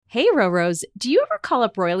Hey, Roros, do you ever call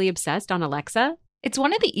up Royally Obsessed on Alexa? It's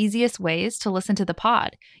one of the easiest ways to listen to the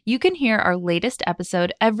pod. You can hear our latest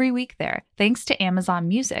episode every week there, thanks to Amazon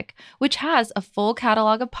Music, which has a full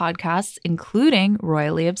catalog of podcasts, including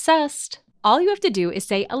Royally Obsessed. All you have to do is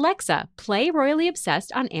say, Alexa, play Royally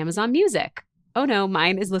Obsessed on Amazon Music. Oh no,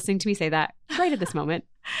 mine is listening to me say that right at this moment.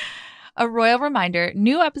 A royal reminder,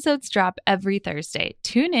 new episodes drop every Thursday.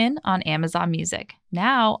 Tune in on Amazon Music.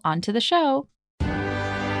 Now, on to the show.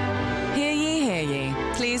 Hear ye, hear ye.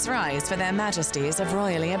 Please rise for their majesties of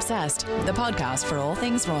Royally Obsessed, the podcast for all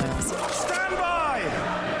things royals. Stand by!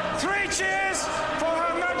 3 cheers for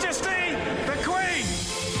Her Majesty, the Queen!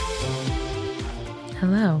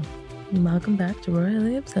 Hello, and welcome back to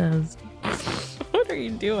Royally Obsessed. What are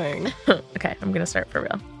you doing? Okay, I'm gonna start for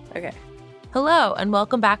real. Okay. Hello, and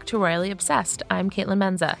welcome back to Royally Obsessed. I'm Caitlin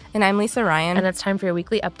Menza. And I'm Lisa Ryan. And it's time for your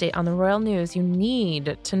weekly update on the royal news you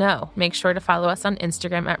need to know. Make sure to follow us on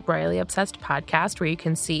Instagram at Royally Obsessed Podcast, where you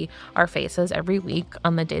can see our faces every week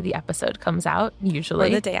on the day the episode comes out, usually.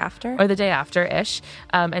 Or the day after. Or the day after-ish.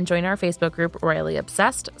 And join our Facebook group, Royally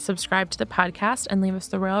Obsessed. Subscribe to the podcast and leave us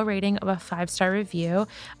the royal rating of a 5-star review.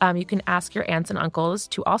 You can ask your aunts and uncles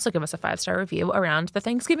to also give us a 5-star review around the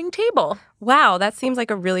Thanksgiving table. Wow, that seems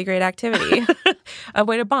like a really great activity. A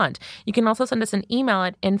way to bond. You can also send us an email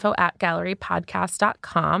at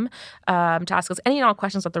info@gallerypodcast.com to ask us any and all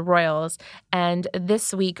questions about the royals. And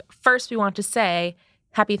this week, first, we want to say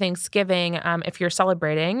happy Thanksgiving. If you're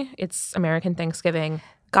celebrating, it's American Thanksgiving.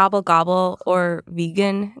 Gobble gobble, or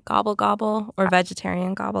vegan gobble gobble, or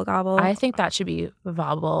vegetarian gobble gobble. I think that should be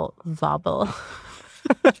vobble vobble.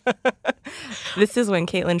 This is when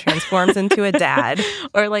Caitlin transforms into a dad.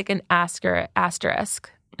 Or like an asterisk.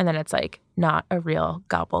 And then it's like not a real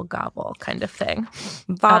gobble gobble kind of thing.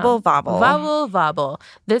 Vobble vobble. Vobble vobble.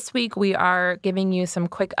 This week we are giving you some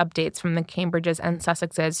quick updates from the Cambridges and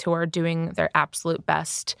Sussexes who are doing their absolute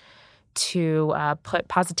best to put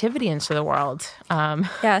positivity into the world.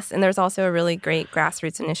 Yes, and there's also a really great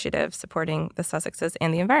grassroots initiative supporting the Sussexes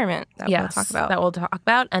and the environment that we'll talk about. That we'll talk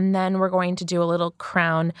about. And then we're going to do a little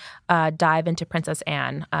crown dive into Princess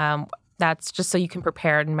Anne. That's just so you can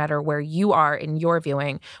prepare no matter where you are in your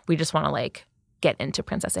viewing. We just want to get into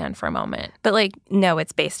Princess Anne for a moment. But no,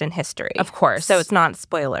 it's based in history. Of course. So it's not a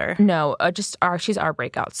spoiler. No, she's our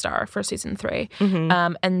breakout star for season 3.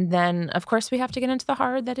 Mm-hmm. And then, of course, we have to get into the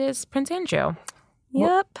horror that is Prince Andrew.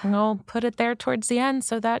 Yep. We'll put it there towards the end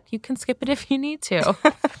so that you can skip it if you need to.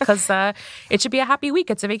 Because it should be a happy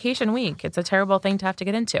week. It's a vacation week. It's a terrible thing to have to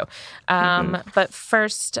get into. But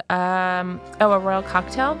first, a royal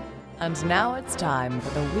cocktail. And now it's time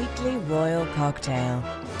for the weekly royal cocktail.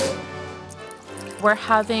 We're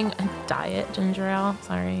having a diet ginger ale.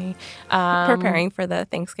 Sorry. Preparing for the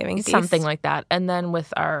Thanksgiving feast. Something like that. And then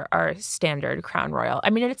with our standard Crown Royal. I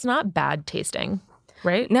mean, it's not bad tasting,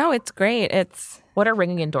 right? No, it's great. What a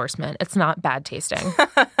ringing endorsement. It's not bad tasting.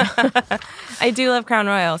 I do love Crown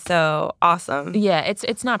Royal, so awesome. Yeah,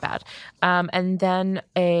 it's not bad. And then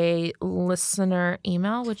a listener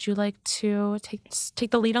email. Would you like to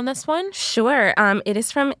take the lead on this one? Sure. It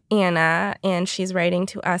is from Anna, and she's writing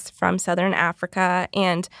to us from Southern Africa.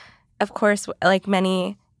 And, of course, like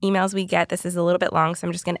many emails we get, this is a little bit long, so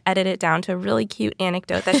I'm just going to edit it down to a really cute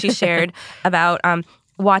anecdote that she shared about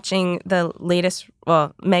watching the latest,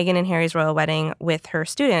 Meghan and Harry's royal wedding with her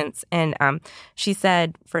students. And she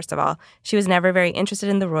said, first of all, she was never very interested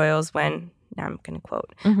in the royals when, now I'm going to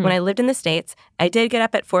quote, when I lived in the States, I did get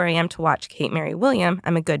up at 4 a.m. to watch Kate marry William.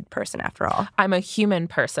 I'm a good person after all. I'm a human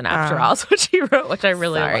person after all, is what she wrote, which I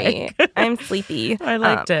really like. I'm sleepy. I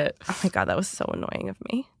liked it. Oh my God, that was so annoying of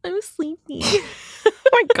me. I'm sleepy. Oh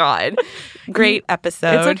my God. Great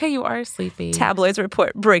episode. It's okay, you are sleepy. Tabloids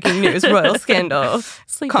report breaking news, royal scandal.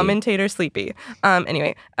 Sleepy. Commentator sleepy.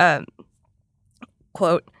 Anyway,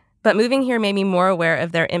 quote, but moving here made me more aware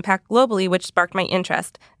of their impact globally, which sparked my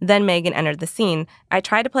interest. Then Meghan entered the scene. I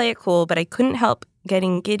tried to play it cool, but I couldn't help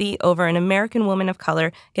getting giddy over an American woman of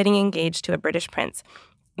color getting engaged to a British prince.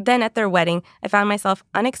 Then at their wedding, I found myself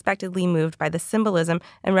unexpectedly moved by the symbolism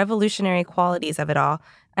and revolutionary qualities of it all.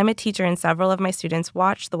 I'm a teacher and several of my students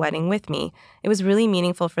watched the wedding with me. It was really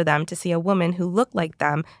meaningful for them to see a woman who looked like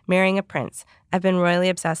them marrying a prince. I've been royally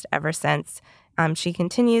obsessed ever since. She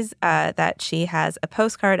continues that she has a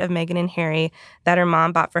postcard of Meghan and Harry that her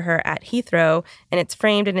mom bought for her at Heathrow, and it's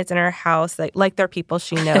framed and it's in her house, like they're people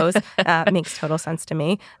she knows. Makes total sense to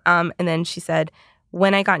me. And then she said,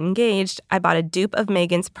 when I got engaged, I bought a dupe of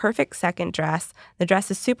Meghan's perfect second dress. The dress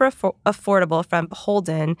is super affordable from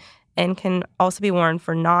Holden, and can also be worn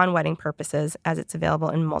for non-wedding purposes as it's available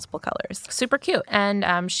in multiple colors. Super cute.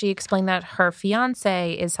 And she explained that her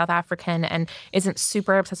fiance is South African and isn't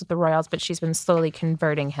super obsessed with the royals, but she's been slowly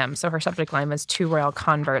converting him. So her subject line was 2 royal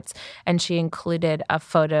converts. And she included a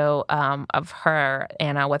photo of her,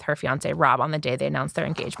 Anna, with her fiance, Rob, on the day they announced their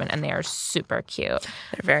engagement. And they are super cute.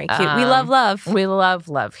 They're very cute. We love love. We love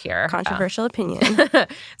love here. Controversial opinion.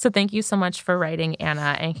 So thank you so much for writing,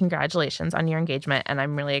 Anna, and congratulations on your engagement. And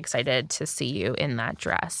I'm really excited to see you in that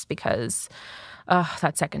dress because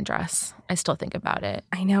that second dress, I still think about it.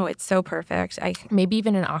 I know, it's so perfect. Maybe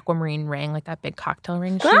even an aquamarine ring, like that big cocktail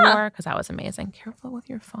ring she wore, because that was amazing. Careful with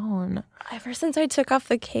your phone. Ever since I took off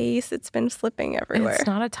the case, it's been slipping everywhere. It's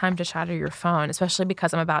not a time to shatter your phone, especially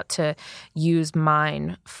because I'm about to use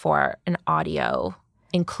mine for an audio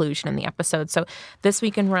inclusion in the episode. So this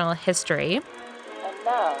week in royal history. And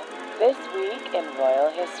now, this week in royal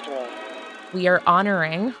history. We are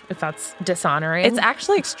honoring, if that's dishonoring. It's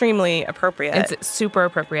actually extremely appropriate. It's super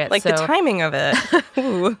appropriate. Like the timing of it.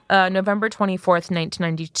 Ooh. November 24th,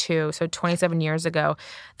 1992, so 27 years ago,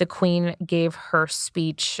 the Queen gave her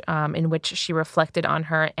speech in which she reflected on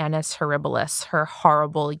her annus horribilis, her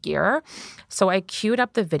horrible year. So I queued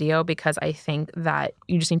up the video because I think that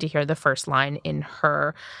you just need to hear the first line in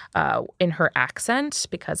her accent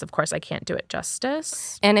because, of course, I can't do it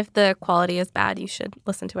justice. And if the quality is bad, you should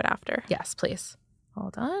listen to it after. Yes, please.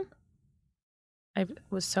 Hold on. I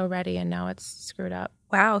was so ready and now it's screwed up.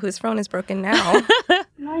 Wow, whose phone is broken now?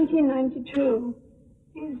 1992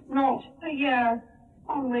 is not a year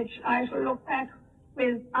on which I shall look back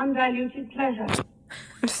with undiluted pleasure.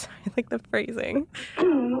 I'm sorry, I like the phrasing.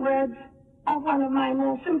 In the words of one of my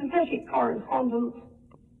more sympathetic correspondents,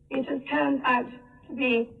 it has turned out to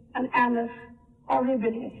be an annus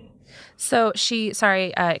horribilis. So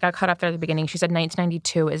I got caught up there at the beginning. She said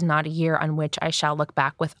 1992 is not a year on which I shall look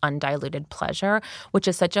back with undiluted pleasure, which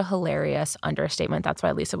is such a hilarious understatement. That's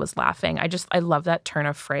why Lisa was laughing. I love that turn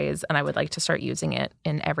of phrase, and I would like to start using it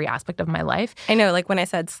in every aspect of my life. I know, like when I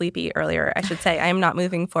said sleepy earlier, I should say I am not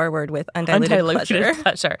moving forward with undiluted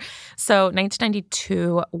pleasure. So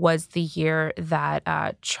 1992 was the year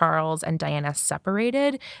that Charles and Diana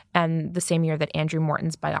separated, and the same year that Andrew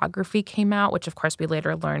Morton's biography came out, which of course we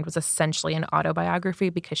later learned was essentially an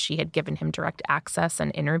autobiography because she had given him direct access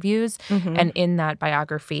and interviews. Mm-hmm. And in that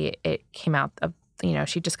biography, it came out of,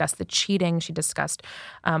 she discussed the cheating. She discussed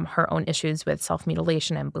her own issues with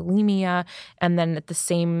self-mutilation and bulimia. And then at the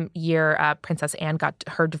same year, Princess Anne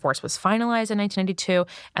her divorce was finalized in 1992.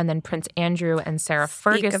 And then Prince Andrew and Sarah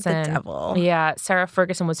Ferguson. Speak of the devil. Yeah, Sarah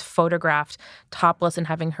Ferguson was photographed topless and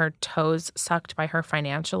having her toes sucked by her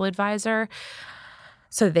financial advisor.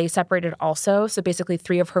 So they separated also. So basically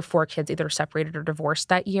 3 of her 4 kids either separated or divorced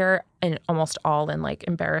that year, and almost all in like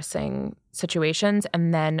embarrassing situations.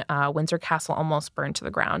 And then Windsor Castle almost burned to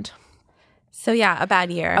the ground. So yeah, a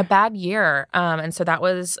bad year. A bad year. And so that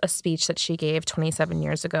was a speech that she gave 27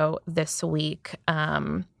 years ago this week.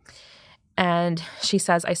 And she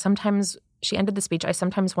says, she ended the speech, I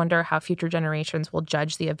sometimes wonder how future generations will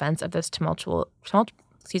judge the events of this tumultuous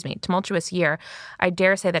year. I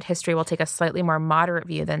dare say that history will take a slightly more moderate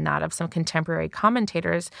view than that of some contemporary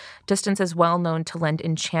commentators. Distance is well known to lend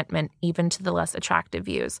enchantment even to the less attractive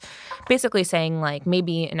views. Basically saying, like,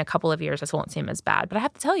 maybe in a couple of years this won't seem as bad. But I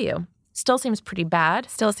have to tell you, still seems pretty bad.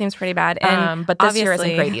 And but this year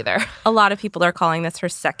isn't great either. A lot of people are calling this her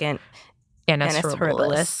second annus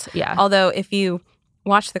horribilis. Yeah. Although if you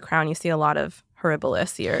watch The Crown, you see a lot of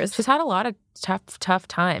horribilis years. She's had a lot of tough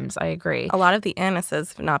times. I agree. A lot of the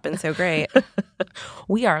annuses have not been so great.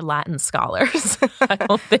 We are Latin scholars. I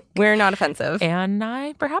don't think we're not offensive. And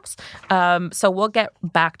I, perhaps. So we'll get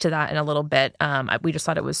back to that in a little bit. We just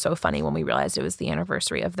thought it was so funny when we realized it was the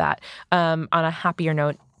anniversary of that. On a happier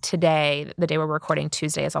note, today, the day we're recording,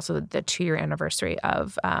 Tuesday, is also the 2-year anniversary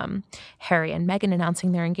of Harry and Meghan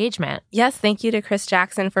announcing their engagement. Yes, thank you to Chris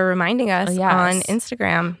Jackson for reminding us on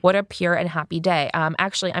Instagram. What a pure and happy day.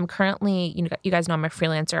 Actually, I'm currently, you guys know I'm a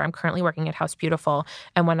freelancer. I'm currently working at House Beautiful.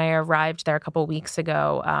 And when I arrived there a couple weeks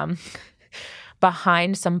ago,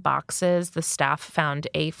 behind some boxes, the staff found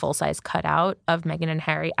a full-size cutout of Meghan and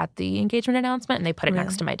Harry at the engagement announcement, and they put it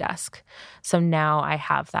next to my desk. So now I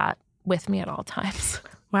have that with me at all times.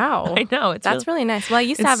 Wow. I know. That's really nice. Well, I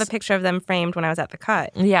used to have a picture of them framed when I was at the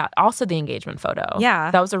cut. Yeah. Also the engagement photo. Yeah.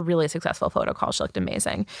 That was a really successful photo call. She looked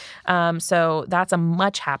amazing. So that's a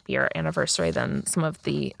much happier anniversary than some of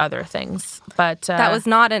the other things. But that was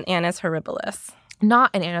not an annus horribilis.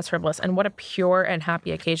 not an Annus Horribilis, and what a pure and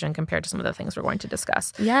happy occasion compared to some of the things we're going to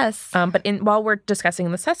discuss. Yes. But while we're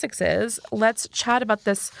discussing the Sussexes, let's chat about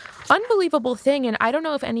this unbelievable thing. And I don't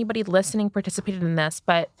know if anybody listening participated in this,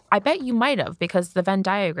 but I bet you might have, because the Venn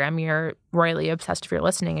diagram, you're royally obsessed if you're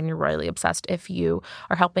listening, and you're royally obsessed if you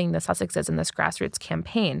are helping the Sussexes in this grassroots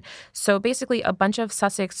campaign. So basically, a bunch of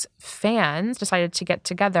Sussex fans decided to get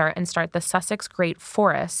together and start the Sussex Great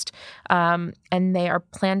Forest. And they are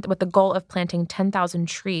planned with the goal of planting 10,000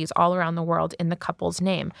 trees all around the world in the couple's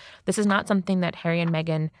name. This is not something that Harry and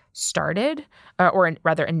Meghan started, or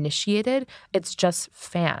rather initiated. It's just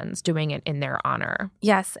fans doing it in their honor.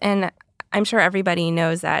 Yes, and I'm sure everybody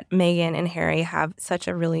knows that Meghan and Harry have such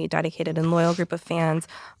a really dedicated and loyal group of fans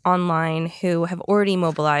online who have already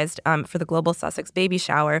mobilized for the global Sussex baby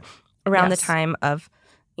shower around the time of,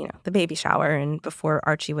 the baby shower and before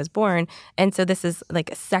Archie was born. And so this is like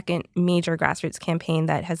a second major grassroots campaign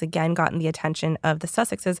that has again gotten the attention of the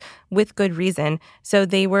Sussexes with good reason. So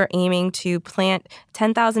they were aiming to plant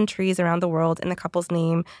 10,000 trees around the world in the couple's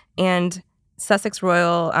name, and Sussex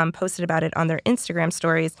Royal posted about it on their Instagram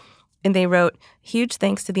stories. And they wrote, "Huge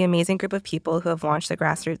thanks to the amazing group of people who have launched the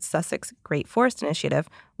grassroots Sussex Great Forest Initiative.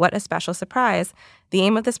 What a special surprise. The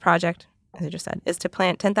aim of this project, as I just said, is to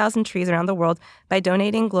plant 10,000 trees around the world by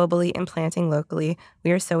donating globally and planting locally. We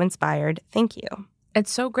are so inspired. Thank you."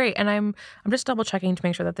 It's so great. And I'm just double checking to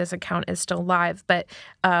make sure that this account is still live. But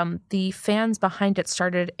the fans behind it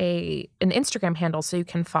started an Instagram handle so you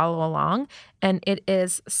can follow along. And it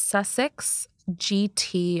is Sussex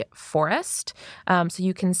GT Forest. So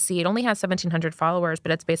you can see it only has 1,700 followers,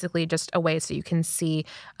 but it's basically just a way so you can see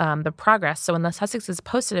the progress. So when the Sussexes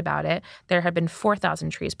posted about it, there had been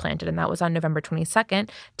 4,000 trees planted, and that was on November 22nd.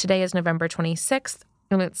 Today is November 26th,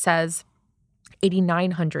 and it says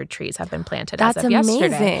 8,900 trees have been planted as of yesterday.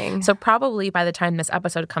 That's amazing. So probably by the time this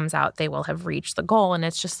episode comes out, they will have reached the goal. And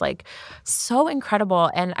it's just like so incredible.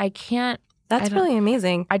 And That's really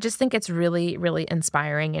amazing. I just think it's really, really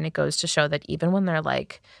inspiring. And it goes to show that even when they're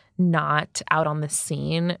like not out on the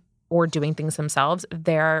scene or doing things themselves,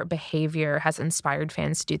 their behavior has inspired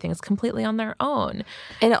fans to do things completely on their own.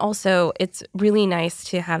 And also, it's really nice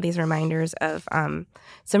to have these reminders of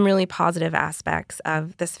some really positive aspects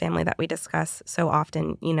of this family that we discuss so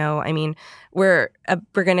often. I mean, we're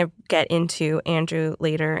going to get into Andrew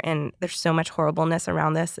later, and there's so much horribleness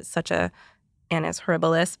around this. It's such a Annus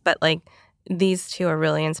Horribilis, but these two are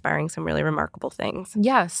really inspiring some really remarkable things.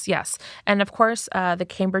 Yes, yes. And of course, the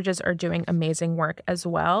Cambridges are doing amazing work as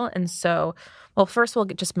well. And so, first we'll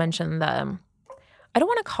just mention I don't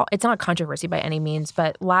want to call it's not a controversy by any means,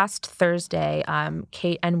 but last Thursday,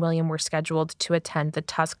 Kate and William were scheduled to attend the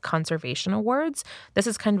Tusk Conservation Awards. This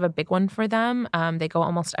is kind of a big one for them. They go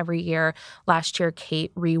almost every year. Last year,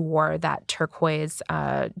 Kate re-wore that turquoise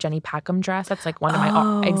Jenny Packham dress. That's like one of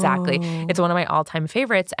my exactly. It's one of my all-time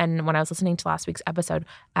favorites. And when I was listening to last week's episode,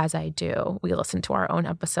 as I do, we listen to our own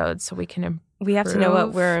episodes so we can we have to know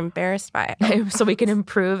what we're embarrassed by. So we can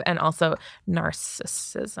improve, and also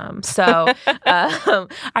narcissism. So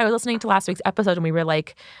I was listening to last week's episode, and we were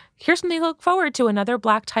like, here's something to look forward to. Another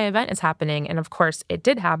black tie event is happening. And of course, it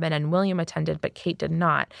did happen, and William attended, but Kate did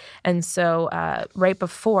not. And so right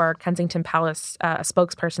before, Kensington Palace, a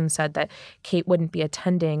spokesperson said that Kate wouldn't be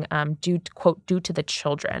attending due to the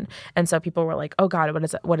children. And so people were like, oh God,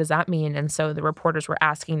 what does that mean? And so the reporters were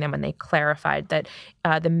asking them, and they clarified that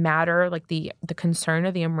the matter, like the concern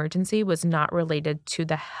of the emergency, was not related to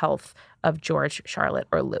the health of George, Charlotte,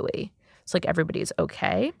 or Louis. It's like everybody's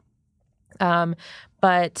okay.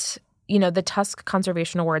 But, the Tusk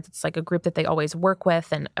Conservation Awards, it's like a group that they always work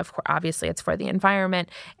with. And of course, obviously it's for the environment.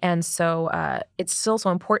 And so it's still so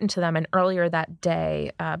important to them. And earlier that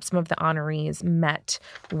day, some of the honorees met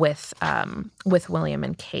with William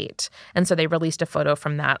and Kate. And so they released a photo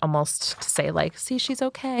from that, almost to say like, see, she's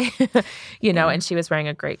okay, and she was wearing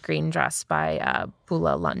a great green dress by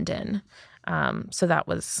Bula London. So that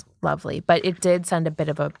was lovely. But it did send a bit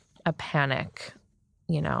of a panic,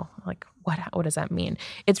 like, what does that mean?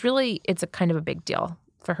 It's a kind of a big deal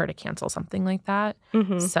for her to cancel something like that.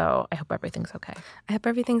 Mm-hmm. So I hope everything's okay. I hope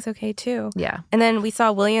everything's okay too. Yeah. And then we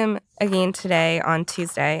saw William again today on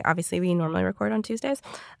Tuesday. Obviously, we normally record on Tuesdays.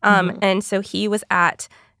 And so he was at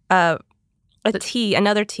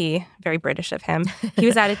another tea, very British of him. He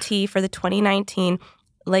was at a tea for the 2019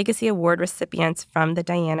 Legacy Award recipients from the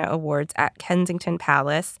Diana Awards at Kensington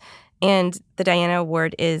Palace. And the Diana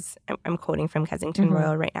Award is, I'm quoting from Kensington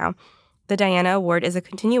Royal right now, the Diana Award is a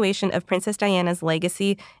continuation of Princess Diana's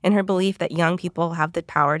legacy and her belief that young people have the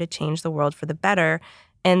power to change the world for the better.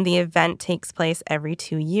 And the event takes place every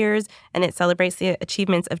 2 years, and it celebrates the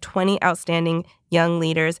achievements of 20 outstanding young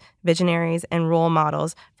leaders, visionaries, and role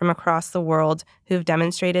models from across the world who've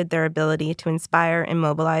demonstrated their ability to inspire and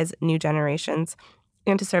mobilize new generations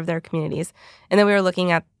and to serve their communities. And then we were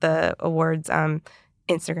looking at the awards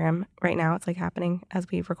Instagram right now. It's like happening as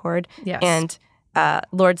we record. Yes. And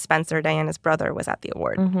Lord Spencer, Diana's brother, was at the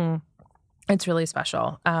award. Mm-hmm. It's really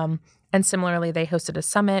special. And similarly, they hosted a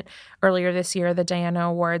summit earlier this year, the Diana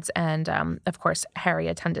Awards. And of course, Harry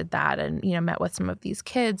attended that and, met with some of these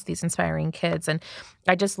kids, these inspiring kids. And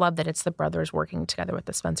I just love that it's the brothers working together with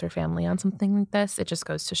the Spencer family on something like this. It just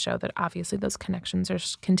goes to show that obviously those connections are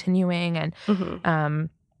continuing. And,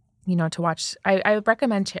 to watch, I would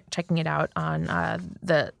recommend checking it out on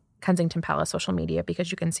the Kensington Palace social media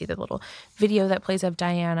because you can see the little video that plays of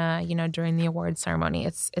Diana, during the awards ceremony.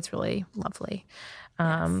 It's really lovely.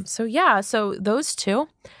 So those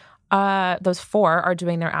those four are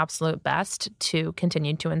doing their absolute best to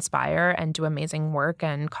continue to inspire and do amazing work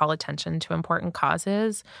and call attention to important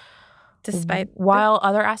causes. While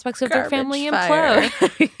other aspects of their family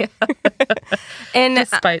implode. And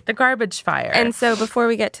despite the garbage fire. And so before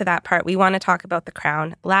we get to that part, we want to talk about The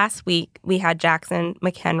Crown. Last week, we had Jackson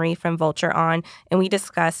McHenry from Vulture on, and we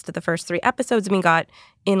discussed the first 3 episodes, and we got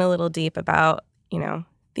in a little deep about,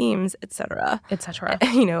 themes, etc. Etc.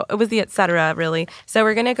 It was the etc. really. So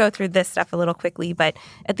we're going to go through this stuff a little quickly, but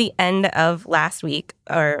at the end of last week,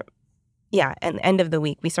 at the end of the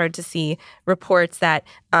week, we started to see reports that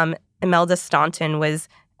Imelda Staunton was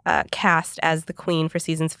cast as the Queen for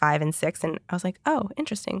seasons 5 and 6, and I was like, oh,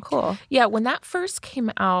 interesting, cool. Yeah, when that first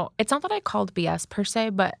came out, it's not that I called BS per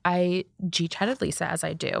se, but I G-chatted Lisa as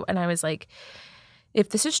I do, and I was like, if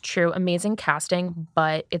this is true, amazing casting,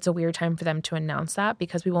 but it's a weird time for them to announce that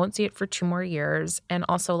because we won't see it for 2 more years. And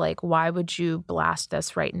also, why would you blast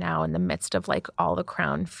this right now in the midst of, all the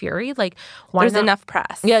Crown fury? Why There's not? Enough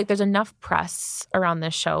press. Yeah, there's enough press around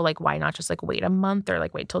this show. Why not just, wait a month or,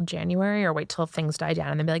 wait till January or wait till things die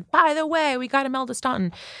down and then be like, by the way, we got Imelda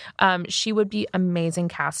Staunton. She would be amazing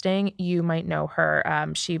casting. You might know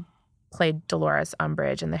her. She played Dolores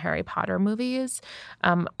Umbridge in the Harry Potter movies,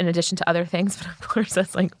 in addition to other things. But of course,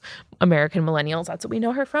 that's American millennials. That's what we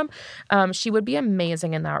know her from. She would be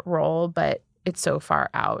amazing in that role, but it's so far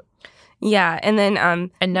out. Yeah, and then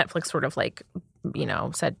and Netflix sort of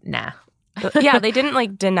said nah. Yeah, they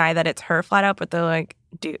didn't deny that it's her flat out, but they're like,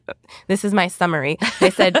 dude, this is my summary. They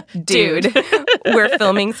said, dude, we're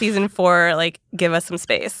filming season 4. Give us some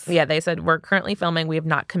space. Yeah, they said, we're currently filming. We have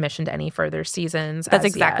not commissioned any further seasons. That's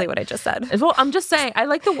exactly what I just said. Well, I'm just saying,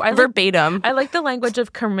 verbatim. I like the language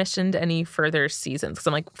of commissioned any further seasons. Because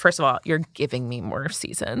I'm like, first of all, you're giving me more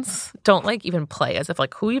seasons. Don't even play as if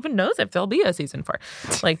who even knows if there'll be a season 4.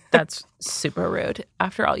 That's super rude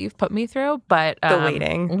after all you've put me through. But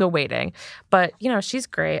the waiting. But, she's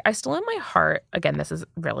great. I still in my heart, again, this is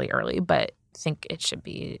really early, but think it should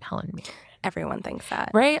be Helen Mirren. Everyone thinks that.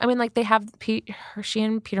 Right? I mean, they have, she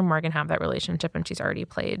and Peter Morgan have that relationship, and she's already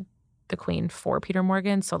played the Queen for Peter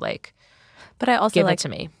Morgan. So, but I also give it to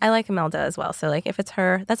me. I like Imelda as well. So, if it's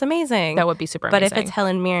her, that's amazing. That would be super amazing. But if it's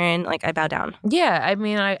Helen Mirren, I bow down. Yeah. I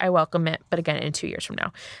mean, I welcome it, but again, in 2 years from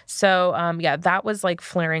now. So, that was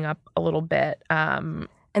flaring up a little bit. And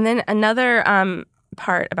then another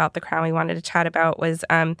part about The Crown we wanted to chat about was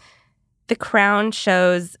The Crown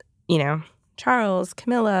shows, Charles,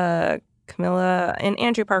 Camilla and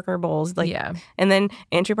Andrew Parker Bowles. And then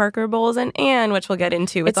Andrew Parker Bowles and Anne, which we'll get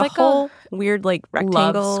into. It's a whole weird,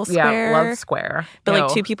 rectangle square. Yeah, love square.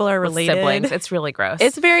 But, 2 people are related. Siblings. It's really gross.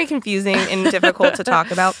 It's very confusing and difficult to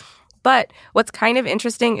talk about. But what's kind of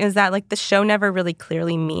interesting is that, the show never really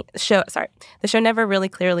clearly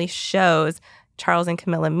shows Charles and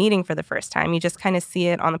Camilla meeting for the first time. You just kind of see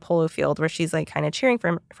it on the polo field where she's kind of cheering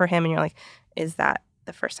for him, and you're like, is that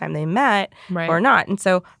the first time they met or not? And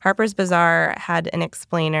so Harper's Bazaar had an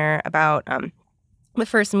explainer about the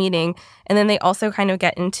first meeting, and then they also kind of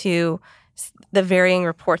get into the varying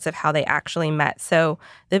reports of how they actually met. So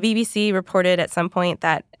the BBC reported at some point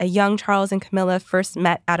that a young Charles and Camilla first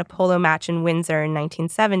met at a polo match in Windsor in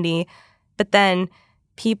 1970, but then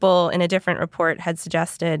people in a different report had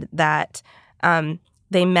suggested that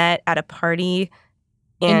they met at a party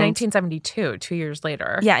in 1972, 2 years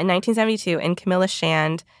later. Yeah, in 1972. And Camilla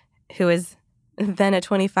Shand, who is then a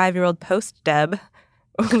 25-year-old post-deb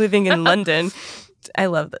living in London, I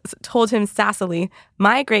love this, told him sassily,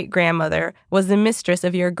 "My great-grandmother was the mistress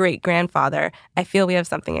of your great-grandfather. I feel we have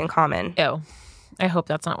something in common." Ew. I hope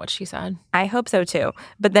that's not what she said. I hope so, too.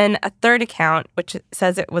 But then a third account, which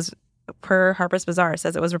says it was per Harper's Bazaar,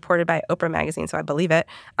 says it was reported by Oprah magazine, so I believe it,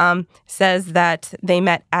 says that they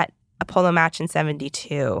met at a polo match in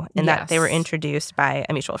 72 and that they were introduced by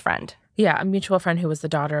a mutual friend. Yeah, a mutual friend who was the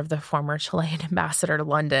daughter of the former Chilean ambassador to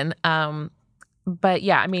London. But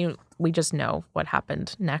yeah, I mean, we just know what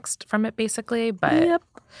happened next from it, basically. But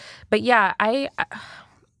but yeah,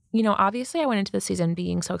 obviously I went into the season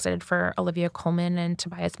being so excited for Olivia Colman and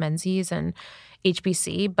Tobias Menzies and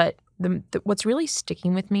HBC. But what's really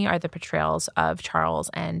sticking with me are the portrayals of Charles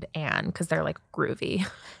and Anne because they're like groovy.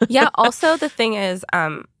 Yeah. Also, the thing is,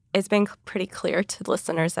 it's been pretty clear to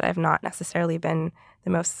listeners that I've not necessarily been the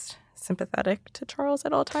most sympathetic to Charles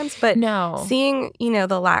at all times. But seeing,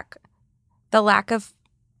 the lack of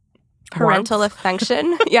parental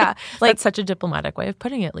affection. Yeah. Like, that's such a diplomatic way of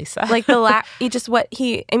putting it, Lisa. Like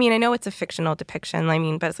I know it's a fictional depiction,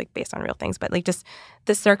 but it's like based on real things, but like just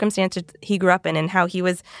the circumstances he grew up in and how he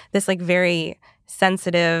was this like very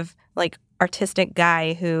sensitive, like artistic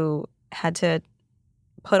guy who had to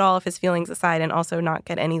put all of his feelings aside and also not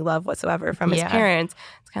get any love whatsoever from his parents.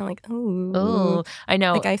 It's kind of like, ooh, I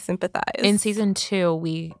know. Like I sympathize. In season 2,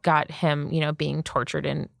 we got him, being tortured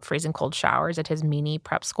in freezing cold showers at his Meany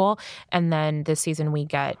prep school. And then this season we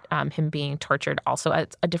get him being tortured also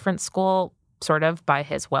at a different school, sort of, by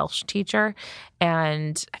his Welsh teacher.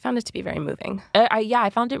 And I found it to be very moving.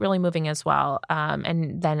 I found it really moving as well.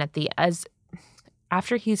 And then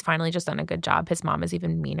after he's finally just done a good job, his mom is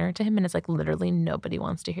even meaner to him and it's like, literally nobody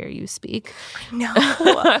wants to hear you speak. I know.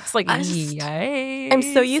 It's like, yikes. I'm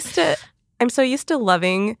so used to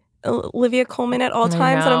loving Olivia Colman at all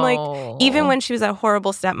times. And I'm like, even when she was a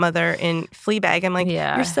horrible stepmother in Fleabag, I'm like,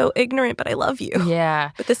 you're so ignorant, but I love you.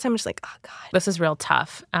 Yeah. But this time I'm just like, oh God. This is real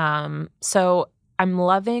tough. So I'm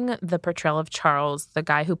loving the portrayal of Charles, the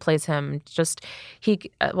guy who plays him. He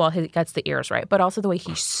gets the ears right, but also the way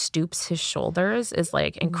he stoops his shoulders is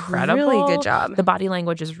like incredible. Really good job. The body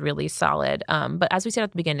language is really solid. But as we said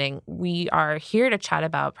at the beginning, we are here to chat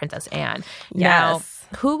about Princess Anne. Yes.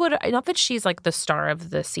 Now, not that she's like the star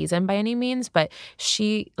of the season by any means, but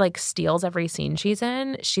she like steals every scene she's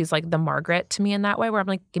in. She's like the Margaret to me in that way, where I'm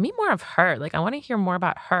like, give me more of her. Like, I want to hear more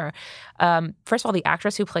about her. First of all, the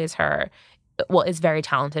actress who plays her, is very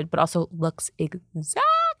talented, but also looks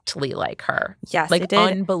exactly like her. Yes, like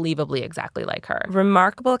unbelievably exactly like her.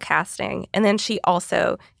 Remarkable casting. And then she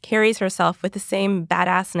also carries herself with the same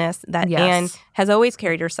badassness that Anne has always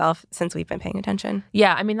carried herself since we've been paying attention.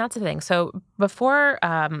 Yeah, I mean, that's the thing. So before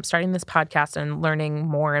starting this podcast and learning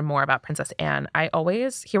more and more about Princess Anne,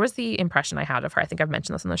 here was the impression I had of her. I think I've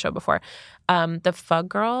mentioned this on the show before. The Fug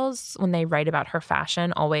Girls, when they write about her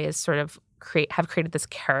fashion, always sort of have created this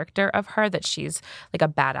character of her that she's like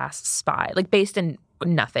a badass spy, like based in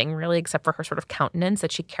nothing really except for her sort of countenance,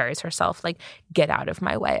 that she carries herself like, get out of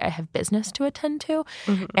my way, I have business to attend to.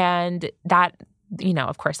 Mm-hmm. And that,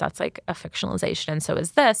 of course that's like a fictionalization and so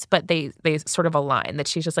is this, but they sort of align that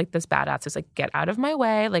she's just like this badass who's like, get out of my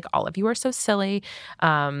way, like all of you are so silly.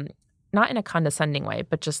 Not in a condescending way,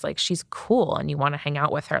 but just like she's cool and you want to hang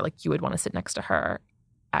out with her, like you would want to sit next to her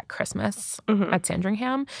at Christmas at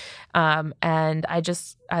Sandringham. And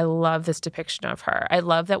I love this depiction of her. I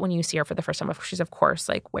love that when you see her for the first time, she's of course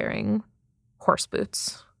like wearing horse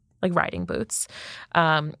boots, like riding boots.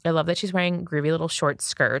 I love that she's wearing groovy little short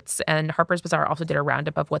skirts. And Harper's Bazaar also did a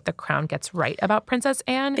roundup of what the Crown gets right about Princess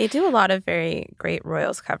Anne. They do a lot of very great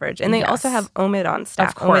royals coverage. And they also have Omid on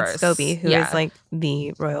staff, Omid Scobie, who is like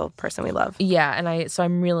the royal person we love. Yeah, and so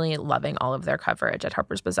I'm really loving all of their coverage at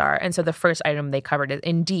Harper's Bazaar. And so the first item they covered is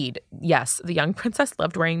indeed, yes, the young princess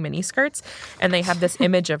loved wearing mini skirts. And they have this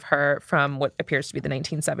image of her from what appears to be the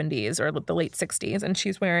 1970s or the late 60s. And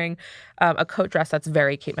she's wearing a coat dress that's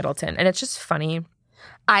very Kate Middleton. And it's just funny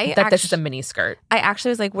that this is a mini skirt. I actually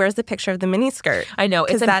was like, where's the picture of the mini skirt? I know.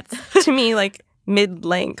 Because that's, to me, like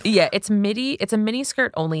mid-length. Yeah, it's midi. It's a mini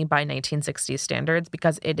skirt only by 1960s standards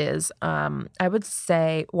because it is, I would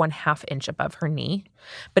say, 1/2 inch above her knee.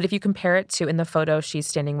 But if you compare it to, in the photo, she's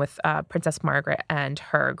standing with Princess Margaret and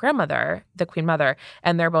her grandmother, the Queen Mother,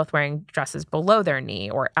 and they're both wearing dresses below their knee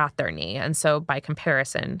or at their knee. And so by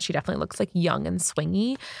comparison, she definitely looks like young and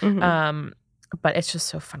swingy. Mm-hmm. But it's just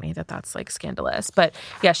so funny that that's like scandalous. But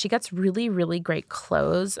yeah, she gets really, really great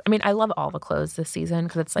clothes. I mean, I love all the clothes this season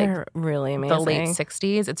because it's like they're really amazing. The late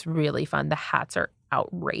 60s. It's really fun. The hats are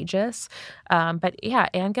outrageous. But yeah,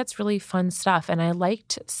 Anne gets really fun stuff. And I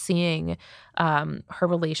liked seeing her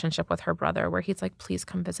relationship with her brother where he's like, please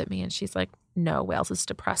come visit me. And she's like, no, Wales is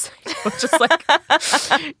depressing. Which is like,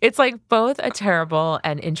 it's like both a terrible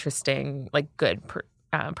and interesting, like good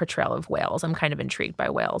portrayal of Wales. I'm kind of intrigued by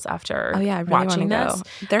Wales after watching this.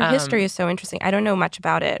 Their history is so interesting. I don't know much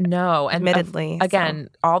about it. No. And admittedly. Again,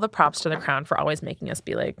 all the props to the Crown for always making us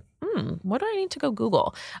be like, what do I need to go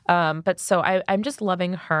Google? But so I'm just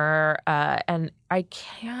loving her, and I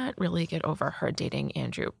can't really get over her dating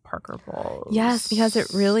Andrew Parker Bowles. Yes, because it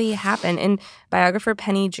really happened. And biographer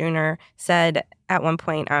Penny Junor said at one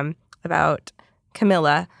point about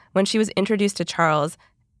Camilla, when she was introduced to Charles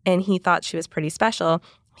and he thought she was pretty special,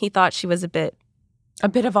 he thought she was a bit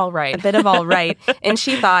of all right. A bit of all right. And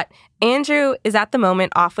she thought, Andrew is at the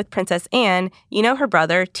moment off with Princess Anne. You know her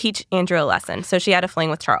brother. Teach Andrew a lesson. So she had a fling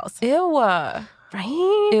with Charles. Ew. Right?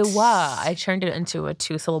 Ew. I turned it into a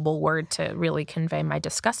 2-syllable word to really convey my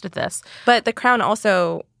disgust at this. But The Crown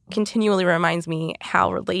also continually reminds me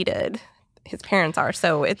how related his parents are.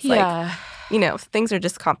 So it's like, things are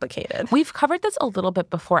just complicated. We've covered this a little bit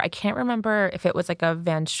before. I can't remember if it was like a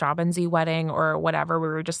Van Straubensee wedding or whatever. We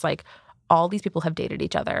were just like, all these people have dated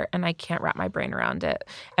each other, and I can't wrap my brain around it.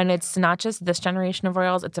 And it's not just this generation of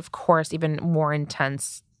royals. It's, of course, even more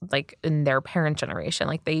intense, like, in their parent generation.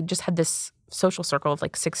 Like, they just had this social circle of,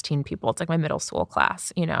 like, 16 people. It's like my middle school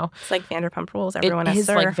class, you know? It's like Vanderpump Rules. Everyone It has is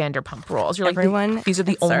Sir. like Vanderpump Rules. You're Everyone like, these are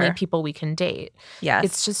the has only Sir. people we can date. Yes.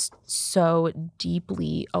 It's just so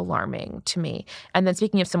deeply alarming to me. And then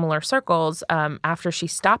speaking of similar circles, after she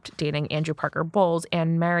stopped dating Andrew Parker Bowles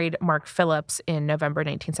and married Mark Phillips in November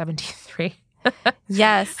 1973.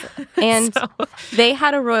 Yes. And they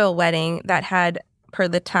had a royal wedding that had, per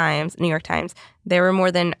the Times, New York Times, there were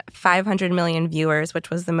more than 500 million viewers, which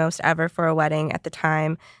was the most ever for a wedding at the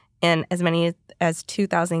time. And as many as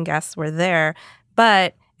 2,000 guests were there.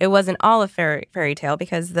 But it wasn't all a fairy tale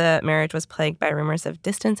because the marriage was plagued by rumors of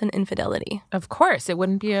distance and infidelity. Of course. It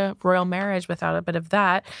wouldn't be a royal marriage without a bit of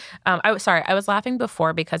that. I was laughing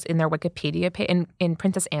before because in their Wikipedia page, in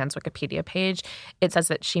Princess Anne's Wikipedia page, it says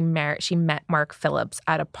that she met Mark Phillips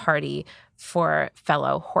at a party for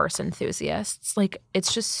fellow horse enthusiasts. Like,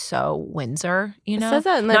 it's just so Windsor, you know? It says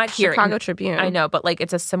that in the Not here, Chicago Tribune. I know, but like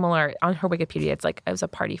it's a similar, on her Wikipedia, it's like it was a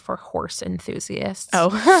party for horse enthusiasts. Oh.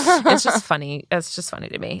 It's just funny. It's just funny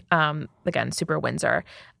to me. Again, super Windsor.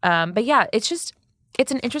 But yeah,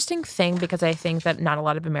 it's an interesting thing because I think that not a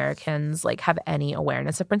lot of Americans like have any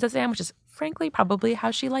awareness of Princess Anne, which is frankly probably how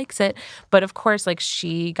she likes it. But of course, like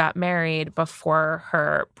she got married before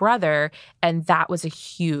her brother, and that was a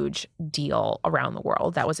huge deal around the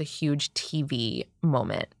world. That was a huge TV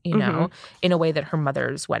moment, you know, in a way that her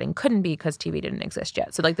mother's wedding couldn't be because TV didn't exist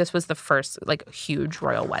yet. So like this was the first like huge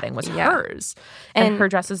royal wedding was hers. And her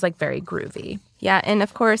dress is like very groovy. Yeah, and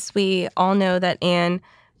of course we all know that Anne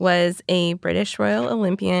was a British Royal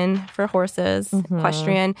Olympian for horses,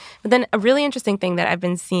 equestrian. But then a really interesting thing that I've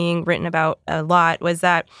been seeing written about a lot was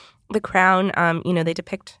that The Crown, they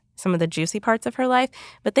depict some of the juicy parts of her life,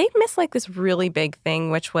 but they miss like this really big thing,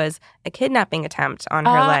 which was a kidnapping attempt on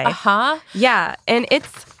her life. Yeah, and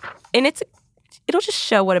it'll just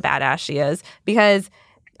show what a badass she is because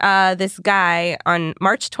this guy on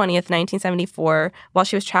March 20th, 1974, while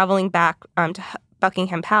she was traveling back to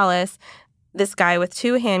Buckingham Palace, this guy with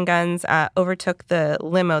 2 handguns overtook the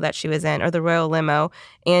limo that she was in, or the royal limo,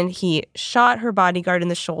 and he shot her bodyguard in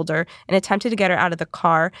the shoulder and attempted to get her out of the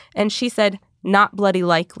car. And she said, "Not bloody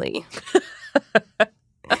likely."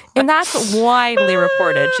 And that's widely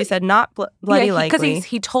reported. She said, "Not bloody likely." Because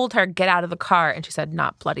he told her, get out of the car. And she said,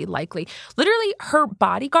 "Not bloody likely." Literally, her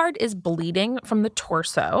bodyguard is bleeding from the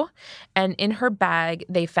torso. And in her bag,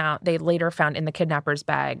 they later found in the kidnapper's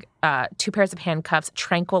bag 2 pairs of handcuffs,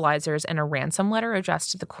 tranquilizers, and a ransom letter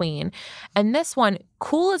addressed to the Queen. And this one,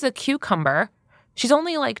 cool as a cucumber. She's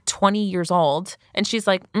only like 20 years old. And she's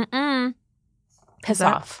like, piss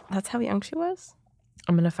off. That's how young she was?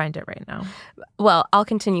 I'm going to find it right now. Well, I'll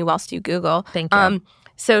continue whilst you Google. Thank you.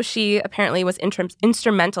 So she apparently was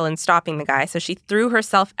instrumental in stopping the guy. So she threw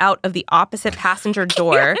herself out of the opposite passenger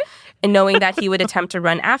door and knowing that he would attempt to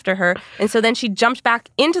run after her. And so then she jumped back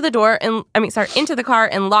into the car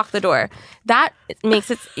and locked the door. That makes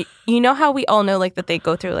it, you know how we all know like that they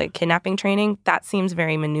go through like kidnapping training? That seems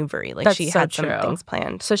very maneuvery. Like That's she so had true. some things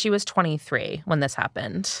planned. So she was 23 when this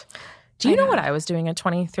happened. Do you know what I was doing at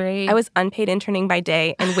 23? I was unpaid interning by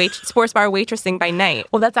day and sports bar waitressing by night.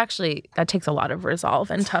 Well, that takes a lot of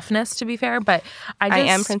resolve and toughness, to be fair. But I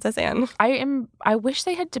am Princess Anne. I wish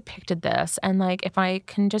they had depicted this. And like, if I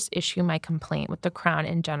can just issue my complaint with the Crown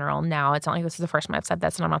in general now, it's not like this is the first time I've said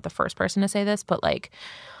this and I'm not the first person to say this, but like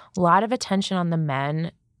a lot of attention on the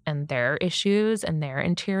men and their issues and their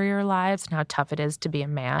interior lives and how tough it is to be a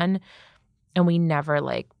man. And we never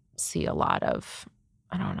like see a lot of,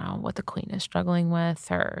 I don't know, what the Queen is struggling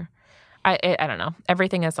with, or I don't know.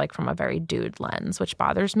 Everything is like from a very dude lens, which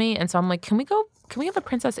bothers me. And so I'm like, can we have a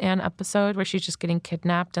Princess Anne episode where she's just getting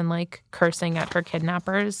kidnapped and like cursing at her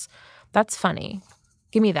kidnappers? That's funny.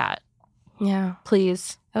 Give me that. Yeah.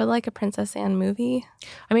 Please. I would like a Princess Anne movie.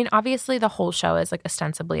 I mean, obviously the whole show is like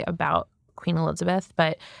ostensibly about Queen Elizabeth,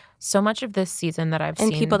 but so much of this season that I've seen...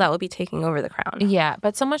 And people that will be taking over the crown. Yeah,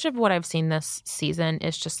 but so much of what I've seen this season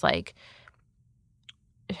is just like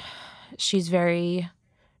she's very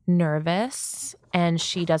nervous and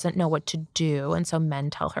she doesn't know what to do, and so men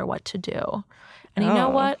tell her what to do. And you know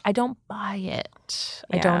what? I don't buy it.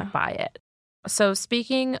 I don't buy it. So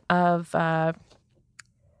speaking of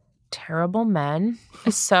terrible men,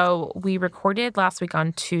 so we recorded last week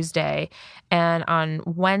on Tuesday, and on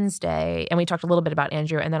Wednesday, and we talked a little bit about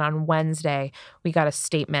Andrew, and then on Wednesday we got a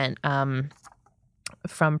statement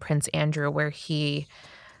from Prince Andrew where he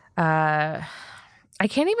I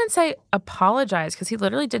can't even say apologize because he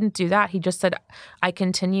literally didn't do that. He just said, I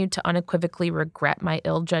continue to unequivocally regret my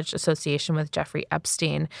ill-judged association with Jeffrey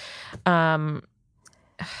Epstein.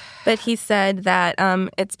 But he said that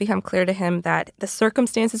it's become clear to him that the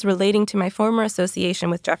circumstances relating to my former association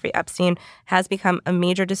with Jeffrey Epstein has become a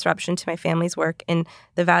major disruption to my family's work and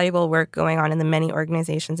the valuable work going on in the many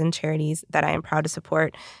organizations and charities that I am proud to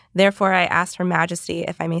support. Therefore, I asked Her Majesty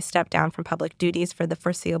if I may step down from public duties for the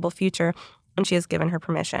foreseeable future, and she has given her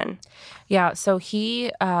permission. Yeah, so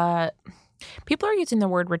he... people are using the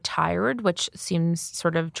word retired, which seems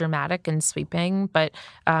sort of dramatic and sweeping, but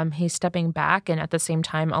he's stepping back. And at the same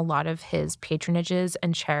time, a lot of his patronages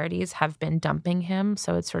and charities have been dumping him.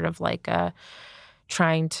 So it's sort of like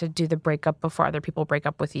trying to do the breakup before other people break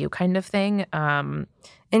up with you kind of thing. And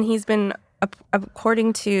he's been,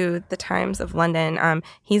 according to the Times of London,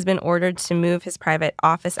 he's been ordered to move his private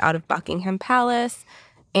office out of Buckingham Palace.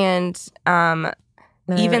 And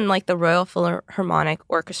even like the Royal Philharmonic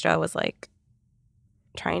Orchestra was like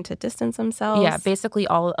trying to distance themselves. Yeah, basically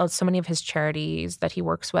so many of his charities that he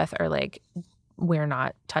works with are like, we're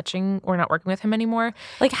not working with him anymore.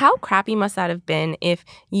 Like, how crappy must that have been if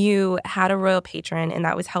you had a royal patron and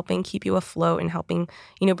that was helping keep you afloat and helping,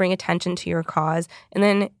 bring attention to your cause, and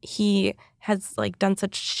then he has like done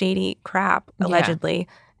such shady crap allegedly,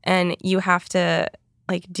 and you have to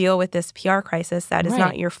like deal with this PR crisis that is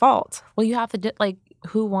not your fault. Well, you have to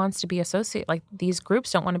who wants to be associated? Like, these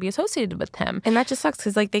groups don't want to be associated with him. And that just sucks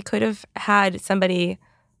because, like, they could have had somebody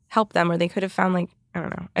help them, or they could have found, like, I don't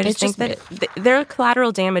know. I just think that they're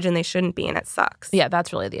collateral damage and they shouldn't be, and it sucks. Yeah,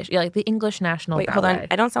 that's really the issue. Yeah, like the English National Ballet. Hold on.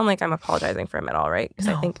 I don't sound like I'm apologizing for him at all, right? Because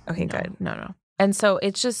I think, good. No. And so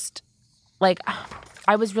it's just, like,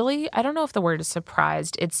 I was really, I don't know if the word is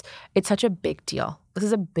surprised. It's such a big deal. This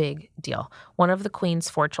is a big deal. One of the Queen's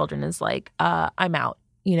 4 children is like, I'm out.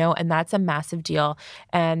 And that's a massive deal.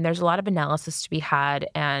 And there's a lot of analysis to be had.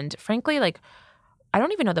 And frankly, like, I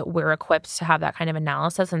don't even know that we're equipped to have that kind of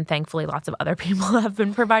analysis. And thankfully, lots of other people have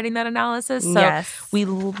been providing that analysis. So we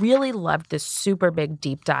really loved this super big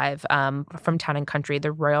deep dive from Town and Country.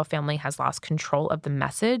 The royal family has lost control of the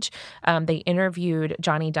message. They interviewed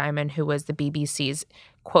Johnny Diamond, who was the BBC's,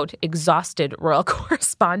 quote, exhausted royal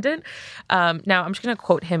correspondent. Now, I'm just going to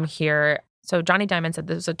quote him here. So Johnny Diamond said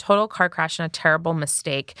this was a total car crash and a terrible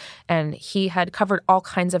mistake. And he had covered all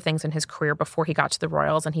kinds of things in his career before he got to the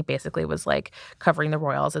royals. And he basically was like covering the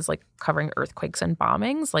royals as like covering earthquakes and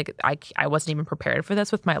bombings. Like I wasn't even prepared for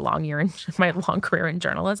this with my long career in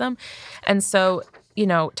journalism. And so,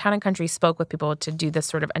 Town and Country spoke with people to do this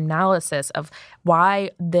sort of analysis of why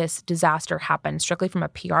this disaster happened strictly from a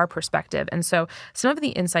PR perspective. And so some of the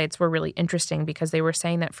insights were really interesting because they were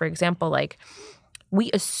saying that, for example, like, we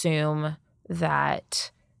assume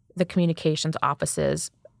that the communications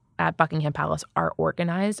offices at Buckingham Palace are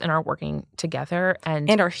organized and are working together and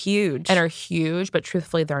are huge. But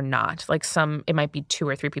truthfully, they're not. Like, it might be 2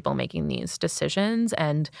 or 3 people making these decisions,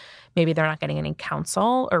 and maybe they're not getting any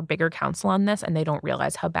counsel or bigger counsel on this, and they don't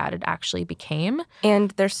realize how bad it actually became.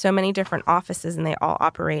 And there's so many different offices, and they all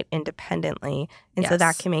operate independently, and so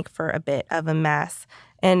that can make for a bit of a mess.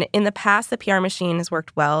 And in the past, the PR machine has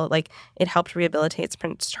worked well. Like, it helped rehabilitate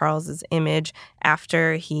Prince Charles's image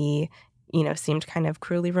after he, seemed kind of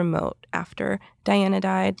cruelly remote after Diana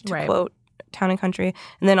died, to quote Town and Country.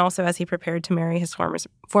 And then also as he prepared to marry his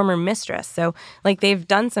former mistress. So, like, they've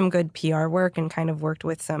done some good PR work and kind of worked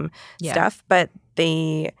with some stuff, but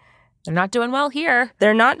they're not doing well here.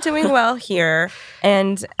 They're not doing well here.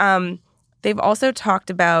 And they've also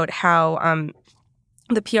talked about how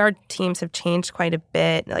the PR teams have changed quite a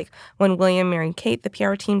bit. Like, when William married Kate, the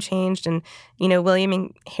PR team changed. And, William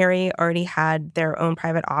and Harry already had their own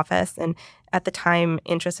private office. And at the time,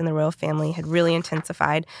 interest in the royal family had really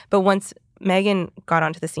intensified. But once Meghan got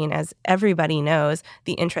onto the scene, as everybody knows,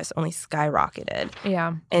 the interest only skyrocketed.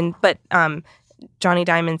 Yeah. But Johnny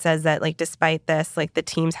Diamond says that, like, despite this, like, the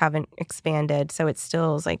teams haven't expanded, so it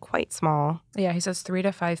still is, like, quite small. Yeah, he says 3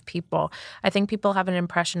 to 5 people. I think people have an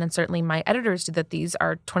impression, and certainly my editors do, that these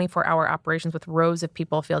are 24-hour operations with rows of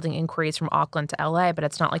people fielding inquiries from Auckland to LA, but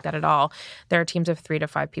it's not like that at all. There are teams of 3 to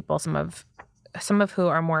 5 people, some of who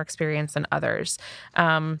are more experienced than others.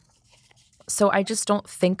 So I just don't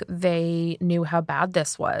think they knew how bad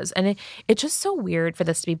this was. And it's just so weird for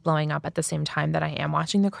this to be blowing up at the same time that I am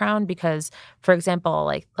watching The Crown because, for example,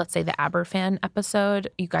 like, let's say the Aberfan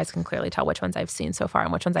episode, you guys can clearly tell which ones I've seen so far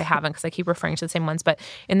and which ones I haven't because I keep referring to the same ones. But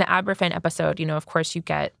in the Aberfan episode, you know, of course, you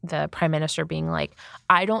get the prime minister being like,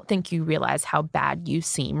 I don't think you realize how bad you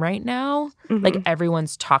seem right now. Mm-hmm. Like,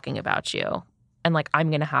 everyone's talking about you. And, like, I'm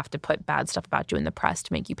going to have to put bad stuff about you in the press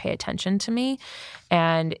to make you pay attention to me.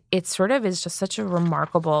 And it sort of is just such a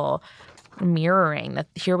remarkable mirroring that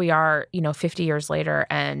here we are, you know, 50 years later,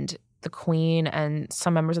 and the Queen and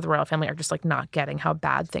some members of the royal family are just, like, not getting how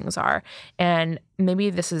bad things are. And maybe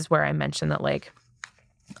this is where I mentioned that, like,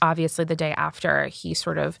 obviously the day after he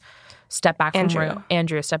sort of stepped back from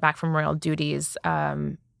Andrew stepped back from royal duties,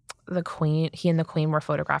 the Queen, he and the Queen were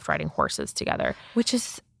photographed riding horses together. Which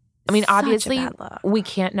is... I mean, obviously, we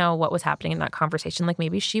can't know what was happening in that conversation. Like,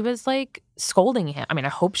 maybe she was, like, scolding him. I mean, I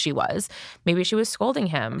hope she was. Maybe she was scolding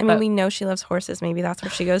him. I mean, we know she loves horses. Maybe that's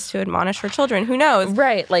where she goes to admonish her children. Who knows?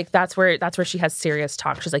 Right. Like, that's where she has serious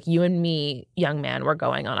talk. She's like, you and me, young man, we're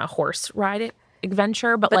going on a horse ride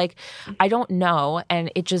adventure. But like, I don't know.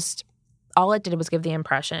 And it just, all it did was give the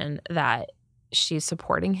impression that she's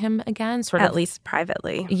supporting him again. At least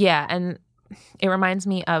privately. Yeah. And it reminds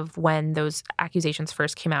me of when those accusations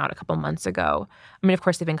first came out a couple months ago. I mean, of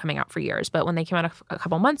course, they've been coming out for years, but when they came out a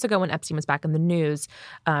couple months ago when Epstein was back in the news,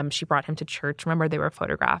 she brought him to church. Remember, they were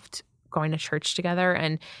photographed going to church together,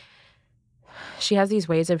 and she has these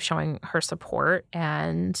ways of showing her support.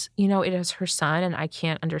 And, you know, it is her son, and I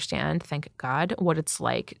can't understand, thank God, what it's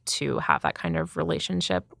like to have that kind of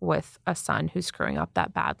relationship with a son who's screwing up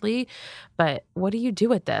that badly. But what do you do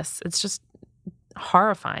with this? It's just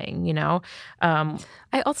horrifying, you know? I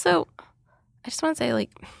just want to say,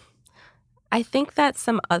 like, I think that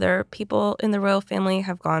some other people in the royal family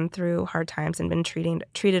have gone through hard times and been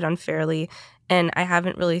treated unfairly, and I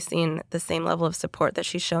haven't really seen the same level of support that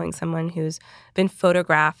she's showing someone who's been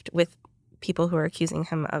photographed with people who are accusing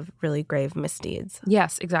him of really grave misdeeds.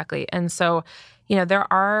 Yes, exactly. And so, you know, there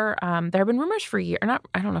have been rumors for years,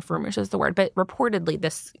 I don't know if rumors is the word, but reportedly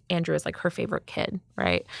this Andrew is like her favorite kid,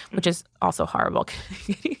 right? Which is also horrible.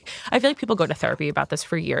 I feel like people go to therapy about this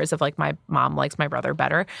for years of like, my mom likes my brother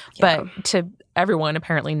better. Yeah. But to everyone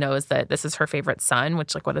apparently knows that this is her favorite son,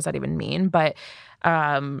 which, like, what does that even mean? But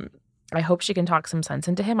I hope she can talk some sense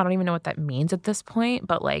into him. I don't even know what that means at this point,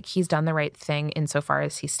 but, like, he's done the right thing insofar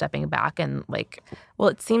as he's stepping back and, like... Well,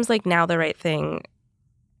 it seems like now the right thing,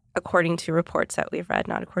 according to reports that we've read,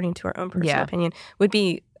 not according to our own personal opinion, would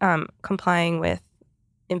be complying with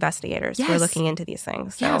investigators who are looking into these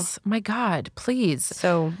things. So. Yes. My God, please.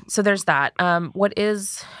 So there's that. What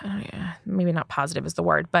is, maybe not positive is the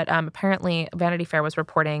word, but apparently Vanity Fair was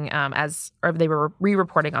reporting they were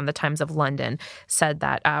re-reporting on the Times of London, said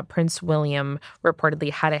that Prince William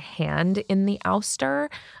reportedly had a hand in the ouster.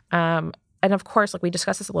 And of course, like, we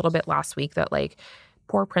discussed this a little bit last week, that, like,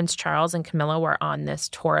 poor Prince Charles and Camilla were on this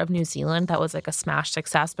tour of New Zealand that was like a smash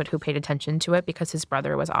success, but who paid attention to it because his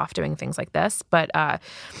brother was off doing things like this. But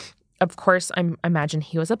of course, I imagine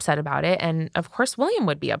he was upset about it. And of course, William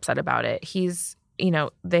would be upset about it. He's, you know,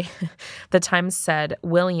 the Times said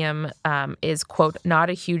William is, quote, not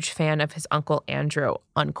a huge fan of his uncle Andrew,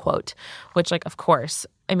 unquote, which, like, of course,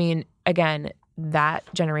 I mean, again, that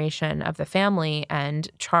generation of the family and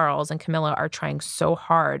Charles and Camilla are trying so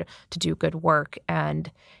hard to do good work. And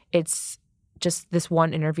it's just this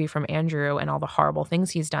one interview from Andrew and all the horrible things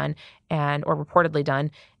he's done or reportedly done.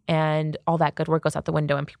 And all that good work goes out the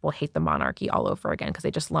window, and people hate the monarchy all over again because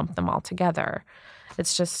they just lump them all together.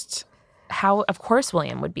 It's just how, of course,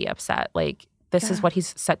 William would be upset. Like, this is what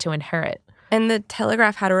he's set to inherit. And the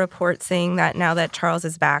Telegraph had a report saying that now that Charles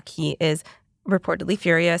is back, he is reportedly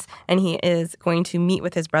furious, and he is going to meet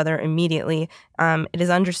with his brother immediately. It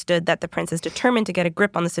is understood that the prince is determined to get a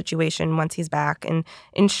grip on the situation once he's back and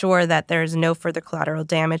ensure that there's no further collateral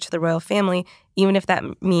damage to the royal family, even if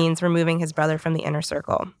that means removing his brother from the inner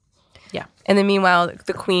circle. Yeah. And then meanwhile,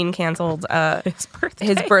 the Queen canceled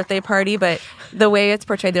his birthday party. But the way it's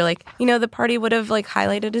portrayed, they're like, you know, the party would have, like,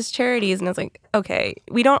 highlighted his charities. And it's like, okay,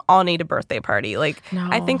 we don't all need a birthday party. Like, no.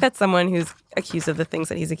 I think that someone who's accused of the things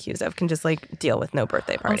that he's accused of can just, like, deal with no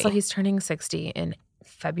birthday party. Also, he's turning 60 in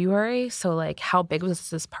February. So like how big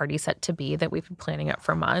was this party set to be that we've been planning it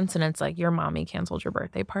for months? And it's like your mommy canceled your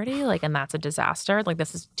birthday party. Like, and that's a disaster. Like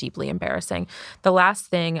this is deeply embarrassing. The last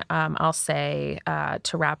thing I'll say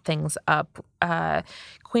to wrap things up,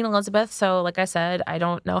 Queen Elizabeth. So like I said, I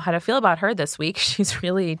don't know how to feel about her this week. She's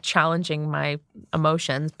really challenging my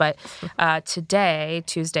emotions. But today,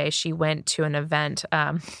 Tuesday, she went to an event.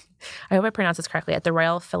 I hope I pronounce this correctly, at the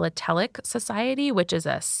Royal Philatelic Society, which is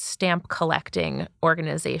a stamp collecting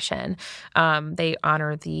organization. They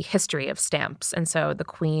honor the history of stamps. And so the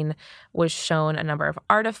Queen was shown a number of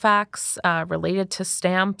artifacts related to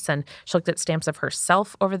stamps, and she looked at stamps of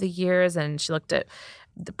herself over the years, and she looked at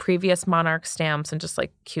the previous monarch stamps and just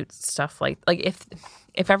like cute stuff. Like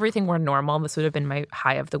if everything were normal, this would have been my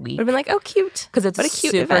high of the week. Would have been like, oh, cute. Because it's what a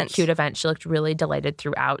cute super event. cute event. She looked really delighted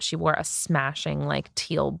throughout. She wore a smashing like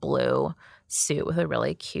teal blue suit with a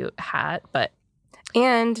really cute hat.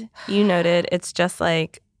 And you noted it's just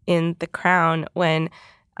like in The Crown when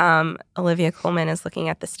Olivia Colman is looking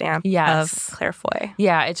at the stamp of Claire Foy.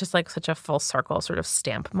 Yeah, it's just like such a full circle sort of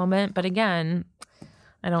stamp moment. But again,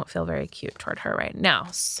 I don't feel very cute toward her right now.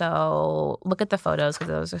 So look at the photos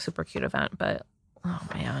because it was a super cute event. But oh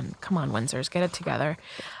man, come on, Windsors, get it together.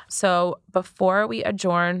 So before we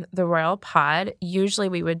adjourn the Royal Pod, usually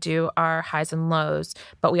we would do our highs and lows,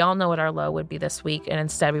 but we all know what our low would be this week. And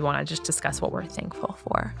instead we want to just discuss what we're thankful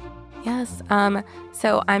for. Yes.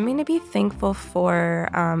 So I'm going to be thankful for,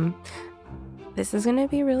 this is going to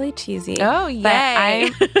be really cheesy. Oh,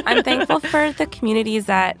 yay. But I'm thankful for the communities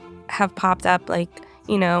that have popped up, like,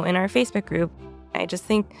 you know, in our Facebook group. I just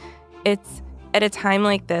think it's at a time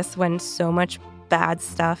like this when so much bad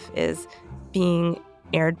stuff is being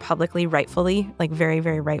aired publicly, rightfully, like very,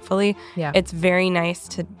 very rightfully. Yeah. It's very nice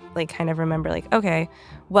to like kind of remember like, okay,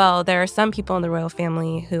 well, there are some people in the royal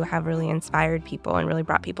family who have really inspired people and really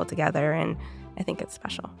brought people together, and I think it's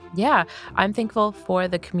special. Yeah. I'm thankful for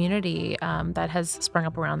the community that has sprung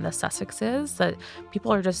up around the Sussexes, that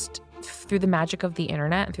people are just, through the magic of the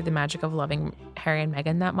internet and through the magic of loving Harry and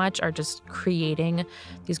Meghan that much, are just creating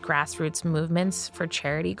these grassroots movements for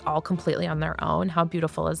charity all completely on their own. How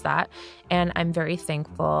beautiful is that? And I'm very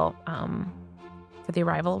thankful for the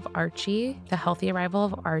arrival of Archie, the healthy arrival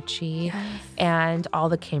of Archie, and all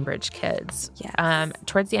the Cambridge kids. Yes.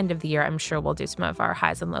 Towards the end of the year, I'm sure we'll do some of our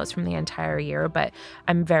highs and lows from the entire year, but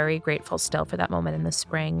I'm very grateful still for that moment in the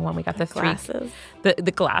spring when we got the glasses.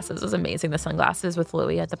 The glasses was amazing, the sunglasses with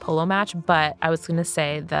Louis at the polo match. But I was going to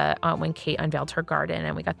say that when Kate unveiled her garden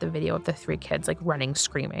and we got the video of the 3 kids like running,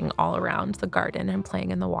 screaming all around the garden and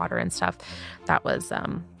playing in the water and stuff, that was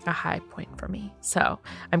a high point for me. So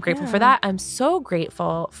I'm grateful for that. I'm so grateful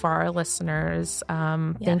for our listeners.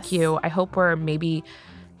 Thank you. I hope we're maybe,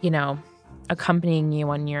 accompanying you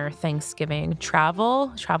on your Thanksgiving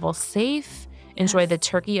travel. Travel safe. Enjoy the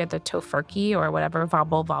turkey or the tofurkey or whatever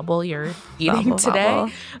vobble you're eating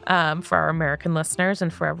today. For our American listeners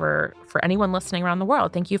and for anyone listening around the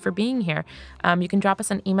world, thank you for being here. You can drop us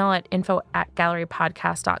an email at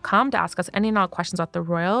info@gallerypodcast.com to ask us any and all questions about the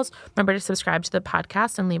Royals. Remember to subscribe to the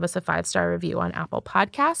podcast and leave us a 5-star review on Apple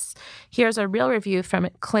Podcasts. Here's a real review from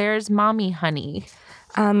Claire's Mommy Honey.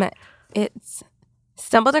 It's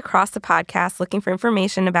stumbled across the podcast looking for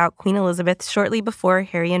information about Queen Elizabeth shortly before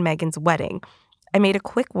Harry and Meghan's wedding. I made a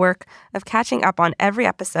quick work of catching up on every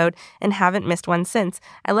episode and haven't missed one since.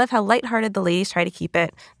 I love how lighthearted the ladies try to keep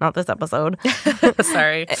it. Not this episode.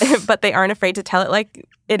 Sorry. But they aren't afraid to tell it like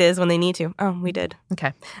it is when they need to. Oh, we did.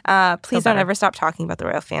 Okay. Please don't ever stop talking about the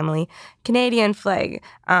royal family. Canadian flag,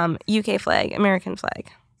 UK flag, American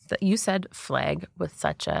flag. You said flag with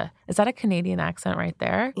such a... Is that a Canadian accent right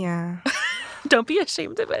there? Yeah. Don't be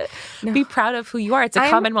ashamed of it. No. Be proud of who you are. It's a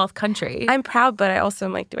Commonwealth country. I'm proud, but I also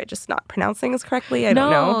am like, do I just not pronounce things correctly? I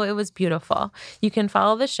don't know. No, it was beautiful. You can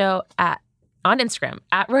follow the show on Instagram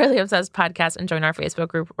at Royally Obsessed Podcast and join our Facebook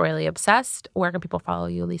group, Royally Obsessed. Where can people follow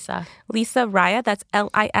you, Lisa? Lisa Raya. That's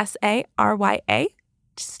LISARYA.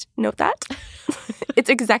 Just note that. It's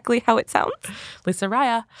exactly how it sounds. Lisa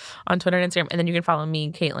Raya on Twitter and Instagram. And then you can follow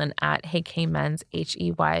me, Caitlin, at HeyKmenz,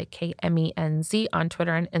 HEYKMENZ on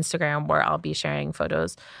Twitter and Instagram, where I'll be sharing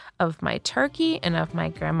photos of my turkey and of my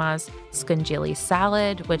grandma's scungili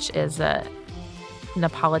salad, which is a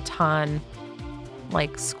Napolitan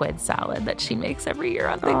like squid salad that she makes every year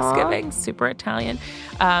on Thanksgiving. Aww. Super Italian.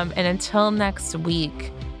 And until next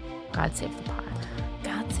week, God save the pod.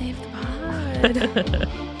 God save the pod.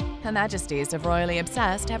 Her Majesties of Royally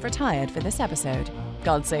Obsessed have retired for this episode.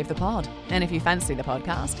 God save the pod. And if you fancy the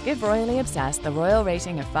podcast, give Royally Obsessed the royal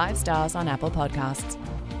rating of 5 stars on Apple Podcasts.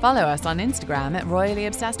 Follow us on Instagram at Royally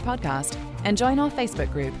Obsessed Podcast and join our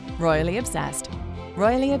Facebook group, Royally Obsessed.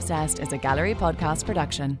 Royally Obsessed is a Gallery Podcast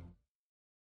production.